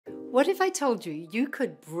What if I told you you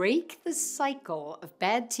could break the cycle of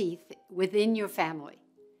bad teeth within your family?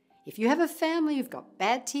 If you have a family who've got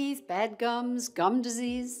bad teeth, bad gums, gum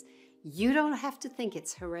disease, you don't have to think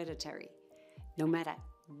it's hereditary. No matter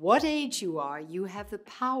what age you are, you have the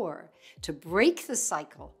power to break the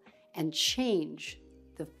cycle and change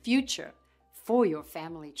the future for your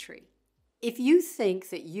family tree. If you think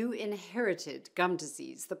that you inherited gum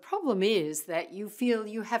disease, the problem is that you feel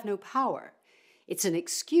you have no power. It's an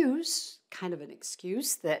excuse, kind of an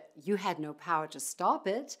excuse, that you had no power to stop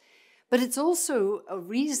it, but it's also a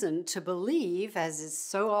reason to believe, as is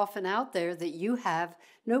so often out there, that you have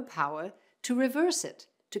no power to reverse it,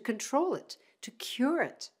 to control it, to cure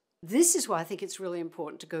it. This is why I think it's really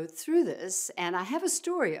important to go through this, and I have a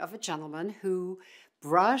story of a gentleman who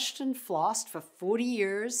brushed and flossed for 40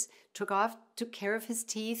 years, took care of his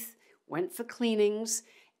teeth, went for cleanings.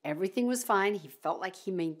 Everything was fine. He felt like he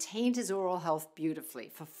maintained his oral health beautifully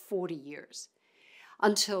for 40 years.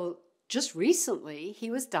 Until just recently, he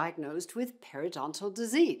was diagnosed with periodontal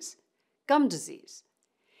disease, gum disease.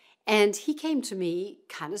 And he came to me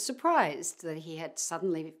kind of surprised that he had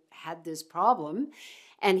suddenly had this problem,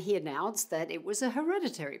 and he announced that it was a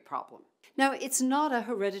hereditary problem. Now, it's not a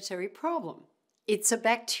hereditary problem. It's a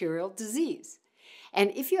bacterial disease.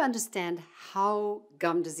 And if you understand how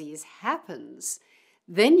gum disease happens,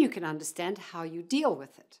 then you can understand how you deal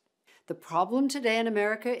with it. The problem today in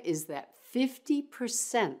America is that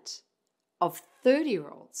 50% of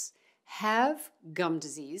 30-year-olds have gum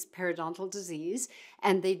disease, periodontal disease,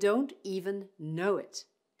 and they don't even know it.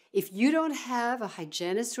 If you don't have a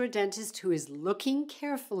hygienist or a dentist who is looking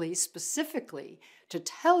carefully, specifically, to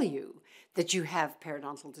tell you that you have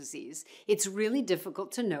periodontal disease, it's really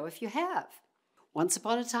difficult to know if you have. Once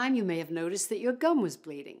upon a time, you may have noticed that your gum was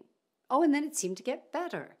bleeding. Oh, and then it seemed to get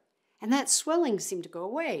better. And that swelling seemed to go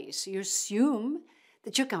away. So you assume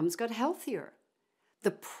that your gums got healthier.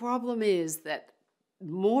 The problem is that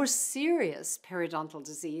more serious periodontal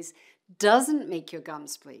disease doesn't make your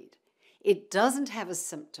gums bleed. It doesn't have a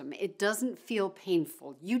symptom. It doesn't feel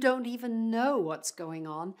painful. You don't even know what's going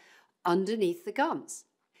on underneath the gums.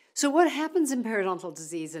 So what happens in periodontal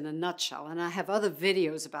disease in a nutshell, and I have other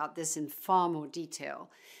videos about this in far more detail,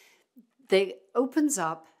 they opens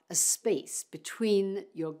up a space between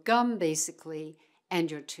your gum, basically,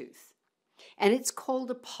 and your tooth. And it's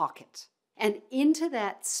called a pocket. And into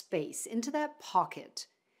that space, into that pocket,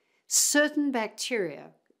 certain bacteria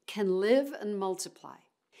can live and multiply.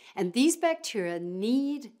 And these bacteria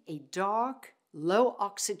need a dark, low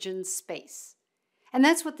oxygen space. And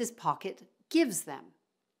that's what this pocket gives them.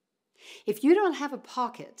 If you don't have a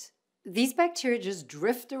pocket, these bacteria just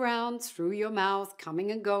drift around through your mouth, coming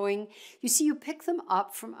and going. You see, you pick them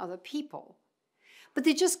up from other people, but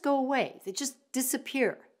they just go away. They just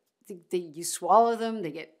disappear. You swallow them, they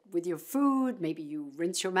get with your food, maybe you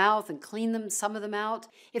rinse your mouth and clean them, some of them out.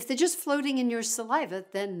 If they're just floating in your saliva,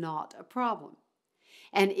 they're not a problem.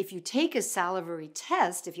 And if you take a salivary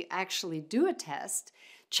test, if you actually do a test,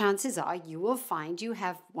 chances are you will find you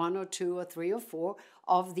have 1 or 2 or 3 or 4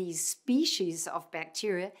 of these species of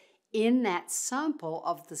bacteria in that sample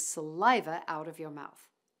of the saliva out of your mouth.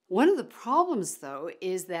 One of the problems, though,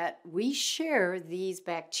 is that we share these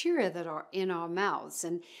bacteria that are in our mouths.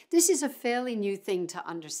 And this is a fairly new thing to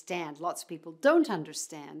understand. Lots of people don't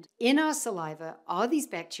understand. In our saliva are these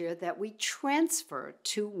bacteria that we transfer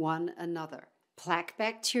to one another. Plaque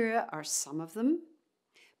bacteria are some of them,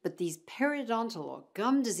 but these periodontal or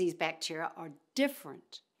gum disease bacteria are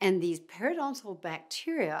different. And these periodontal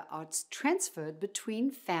bacteria are transferred between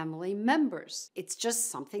family members. It's just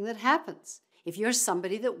something that happens. If you're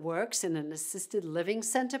somebody that works in an assisted living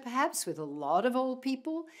center, perhaps with a lot of old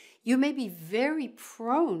people, you may be very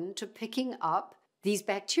prone to picking up these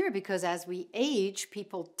bacteria because as we age,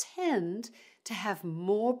 people tend to have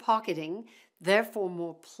more pocketing, therefore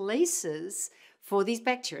more places for these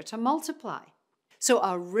bacteria to multiply. So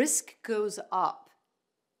our risk goes up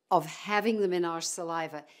of having them in our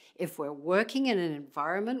saliva if we're working in an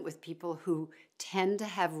environment with people who tend to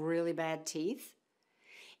have really bad teeth,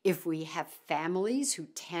 if we have families who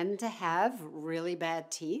tend to have really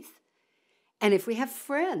bad teeth, and if we have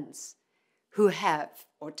friends who have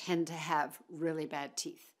or tend to have really bad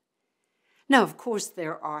teeth. Now, of course,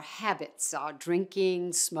 there are habits,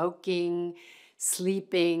 drinking, smoking,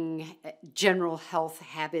 sleeping, general health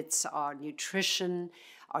habits, our nutrition,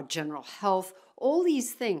 our general health, all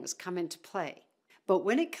these things come into play. But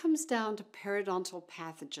when it comes down to periodontal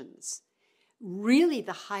pathogens, really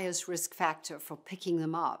the highest risk factor for picking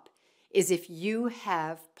them up is if you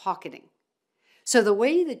have pocketing. So the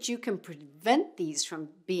way that you can prevent these from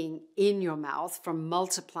being in your mouth, from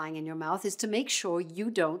multiplying in your mouth, is to make sure you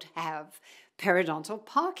don't have periodontal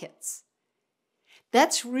pockets.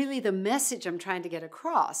 That's really the message I'm trying to get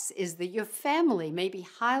across, is that your family may be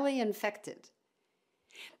highly infected,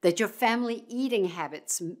 that your family eating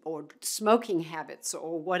habits or smoking habits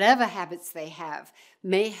or whatever habits they have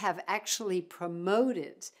may have actually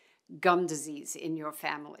promoted gum disease in your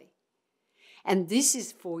family. And this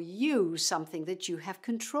is for you something that you have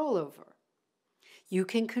control over. You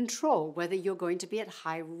can control whether you're going to be at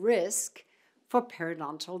high risk for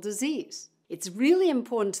periodontal disease. It's really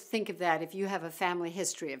important to think of that if you have a family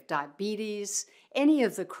history of diabetes, any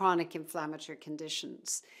of the chronic inflammatory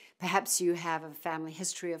conditions. Perhaps you have a family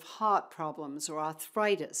history of heart problems or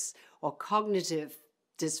arthritis or cognitive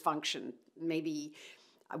dysfunction, maybe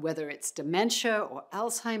whether it's dementia or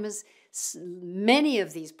Alzheimer's. Many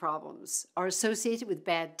of these problems are associated with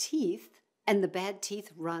bad teeth, and the bad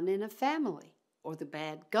teeth run in a family, or the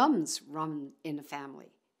bad gums run in a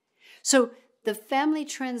family. So the family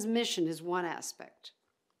transmission is one aspect.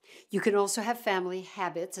 You can also have family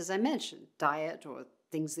habits, as I mentioned, diet or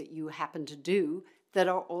things that you happen to do that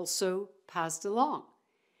are also passed along.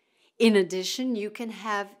 In addition, you can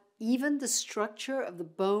have even the structure of the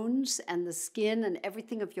bones and the skin and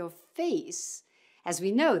everything of your face. As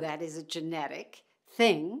we know, that is a genetic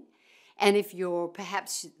thing. And if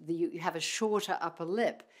perhaps you have a shorter upper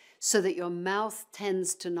lip, so that your mouth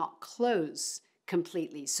tends to not close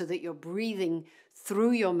completely, so that you're breathing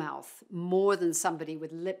through your mouth more than somebody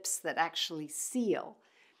with lips that actually seal.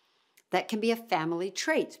 That can be a family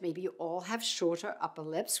trait. Maybe you all have shorter upper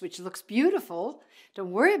lips, which looks beautiful.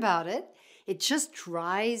 Don't worry about it. It just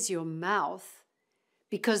dries your mouth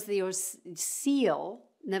because your seal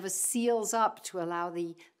never seals up to allow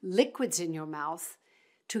the liquids in your mouth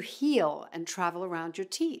to heal and travel around your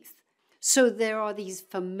teeth. So there are these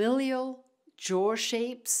familial jaw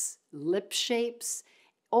shapes, lip shapes,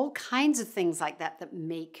 all kinds of things like that that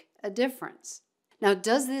make a difference. Now,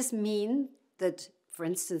 does this mean that, for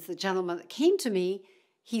instance, the gentleman that came to me,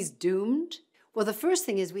 he's doomed? Well, the first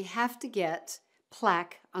thing is we have to get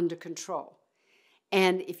plaque under control.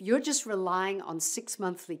 And if you're just relying on 6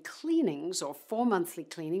 monthly cleanings or 4 monthly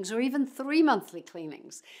cleanings or even 3 monthly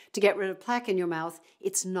cleanings to get rid of plaque in your mouth,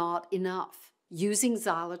 it's not enough. Using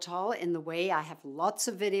xylitol in the way, I have lots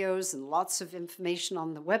of videos and lots of information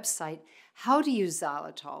on the website, how to use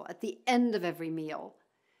xylitol at the end of every meal.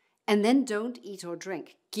 And then don't eat or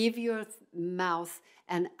drink. Give your mouth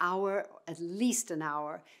an hour, at least an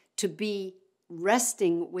hour, to be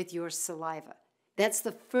resting with your saliva. That's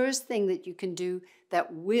the first thing that you can do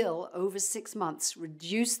that will, over 6 months,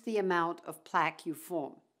 reduce the amount of plaque you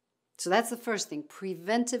form. So that's the first thing,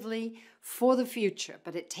 preventively for the future.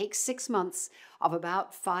 But it takes 6 months of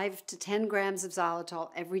about 5 to 10 grams of xylitol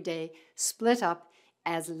every day, split up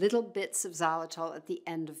as little bits of xylitol at the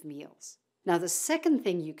end of meals. Now, the second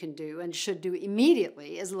thing you can do and should do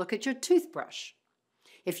immediately is look at your toothbrush.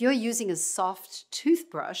 If you're using a soft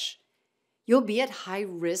toothbrush, you'll be at high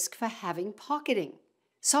risk for having pocketing.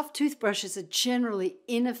 Soft toothbrushes are generally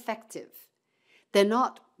ineffective. They're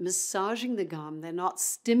not massaging the gum, they're not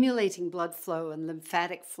stimulating blood flow and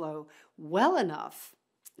lymphatic flow well enough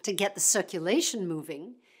to get the circulation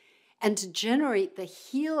moving and to generate the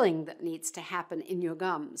healing that needs to happen in your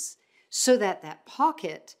gums so that that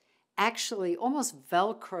pocket actually almost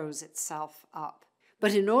velcros itself up.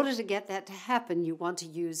 But in order to get that to happen, you want to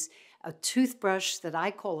use a toothbrush that I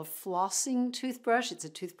call a flossing toothbrush. It's a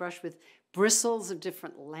toothbrush with bristles of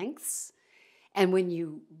different lengths. And when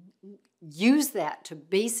you use that to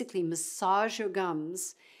basically massage your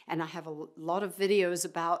gums, and I have a lot of videos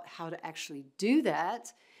about how to actually do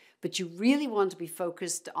that, but you really want to be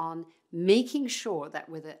focused on making sure that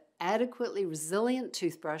with an adequately resilient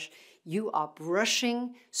toothbrush, you are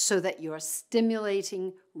brushing so that you're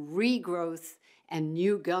stimulating regrowth and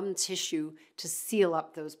new gum tissue to seal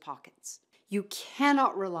up those pockets. You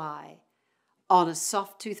cannot rely on a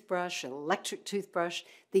soft toothbrush, an electric toothbrush.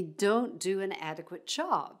 They don't do an adequate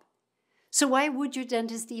job. So why would your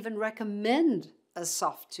dentist even recommend a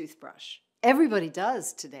soft toothbrush? Everybody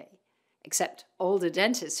does today, except older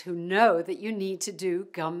dentists who know that you need to do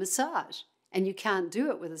gum massage, and you can't do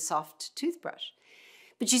it with a soft toothbrush.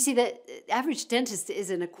 But you see, the average dentist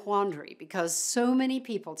is in a quandary because so many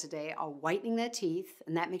people today are whitening their teeth,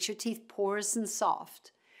 and that makes your teeth porous and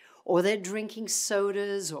soft, or they're drinking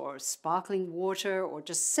sodas or sparkling water or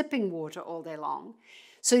just sipping water all day long,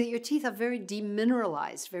 so that your teeth are very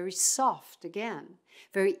demineralized, very soft again,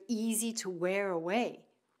 very easy to wear away.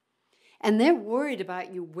 And they're worried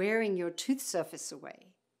about you wearing your tooth surface away,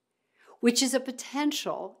 which is a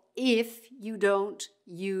potential if you don't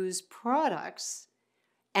use products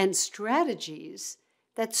and strategies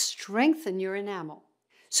that strengthen your enamel.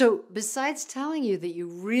 So besides telling you that you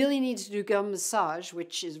really need to do gum massage,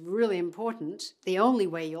 which is really important, the only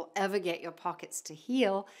way you'll ever get your pockets to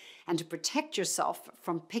heal and to protect yourself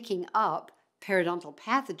from picking up periodontal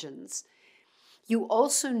pathogens, you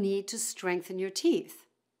also need to strengthen your teeth.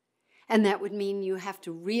 And that would mean you have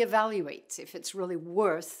to reevaluate if it's really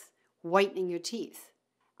worth whitening your teeth.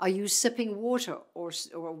 Are you sipping water or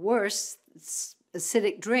worse,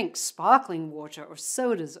 acidic drinks, sparkling water or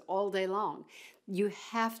sodas all day long? You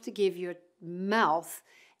have to give your mouth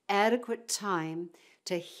adequate time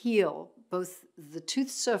to heal both the tooth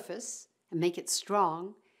surface and make it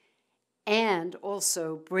strong, and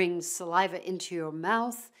also bring saliva into your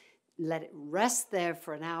mouth, let it rest there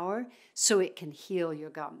for an hour so it can heal your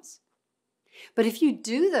gums. But if you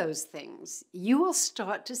do those things, you will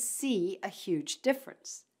start to see a huge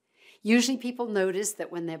difference. Usually people notice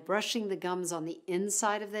that when they're brushing the gums on the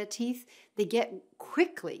inside of their teeth, they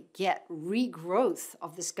quickly get regrowth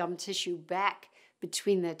of this gum tissue back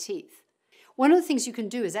between their teeth. One of the things you can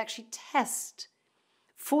do is actually test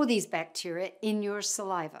for these bacteria in your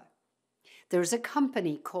saliva. There's a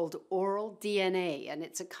company called Oral DNA, and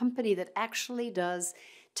it's a company that actually does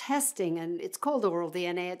testing, and it's called Oral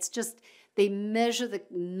DNA. It's just they measure the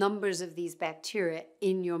numbers of these bacteria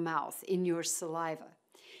in your mouth, in your saliva.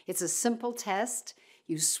 It's a simple test.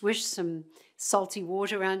 You swish some salty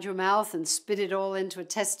water around your mouth and spit it all into a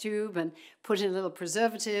test tube and put in a little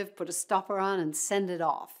preservative, put a stopper on and send it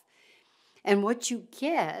off. And what you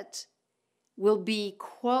get will be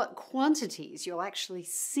quantities. You'll actually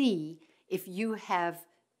see if you have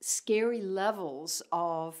scary levels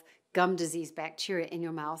of gum disease bacteria in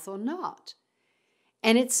your mouth or not.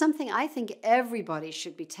 And it's something I think everybody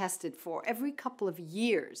should be tested for every couple of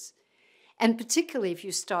years. And particularly if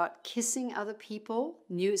you start kissing other people,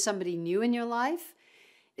 somebody new in your life,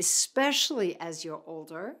 especially as you're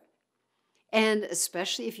older, and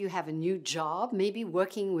especially if you have a new job, maybe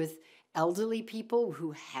working with elderly people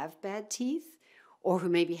who have bad teeth or who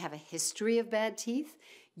maybe have a history of bad teeth,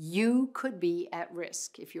 you could be at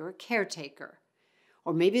risk if you're a caretaker.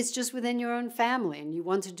 Or maybe it's just within your own family and you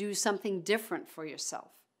want to do something different for yourself.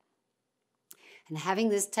 And having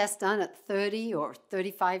this test done at 30 or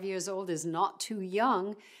 35 years old is not too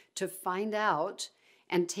young to find out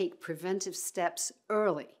and take preventive steps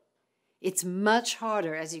early. It's much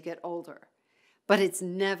harder as you get older, but it's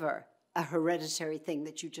never a hereditary thing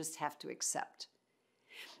that you just have to accept.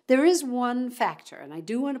 There is one factor, and I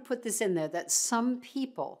do want to put this in there, that some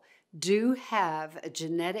people do have a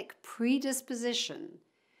genetic predisposition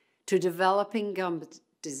to developing gum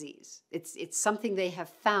disease. It's something they have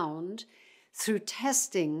found through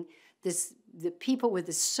testing the people with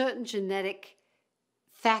a certain genetic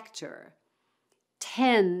factor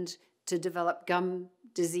tend to develop gum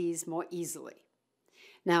disease more easily.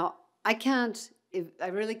 Now, I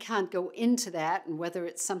really can't go into that, and whether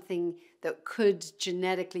it's something that could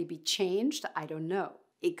genetically be changed, I don't know.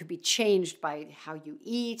 It could be changed by how you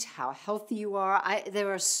eat, how healthy you are.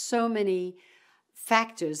 There are so many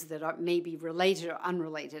factors that are maybe related or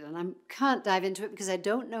unrelated, and I can't dive into it because I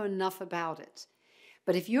don't know enough about it.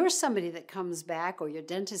 But if you're somebody that comes back or your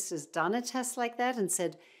dentist has done a test like that and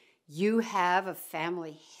said, you have a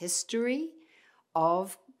family history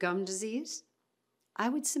of gum disease, I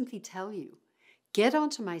would simply tell you, get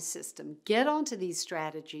onto my system, get onto these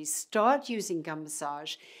strategies, start using gum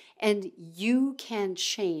massage, and you can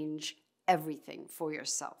change everything for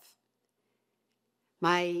yourself.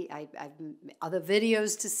 I've other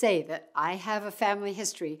videos to say that I have a family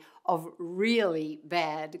history of really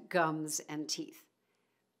bad gums and teeth.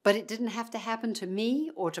 But it didn't have to happen to me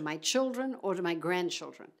or to my children or to my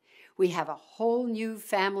grandchildren. We have a whole new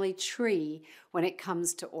family tree when it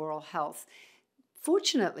comes to oral health.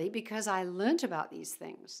 Fortunately, because I learned about these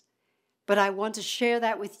things. But I want to share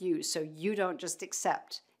that with you so you don't just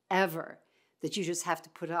accept ever that you just have to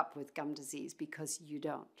put up with gum disease, because you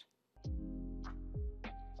don't.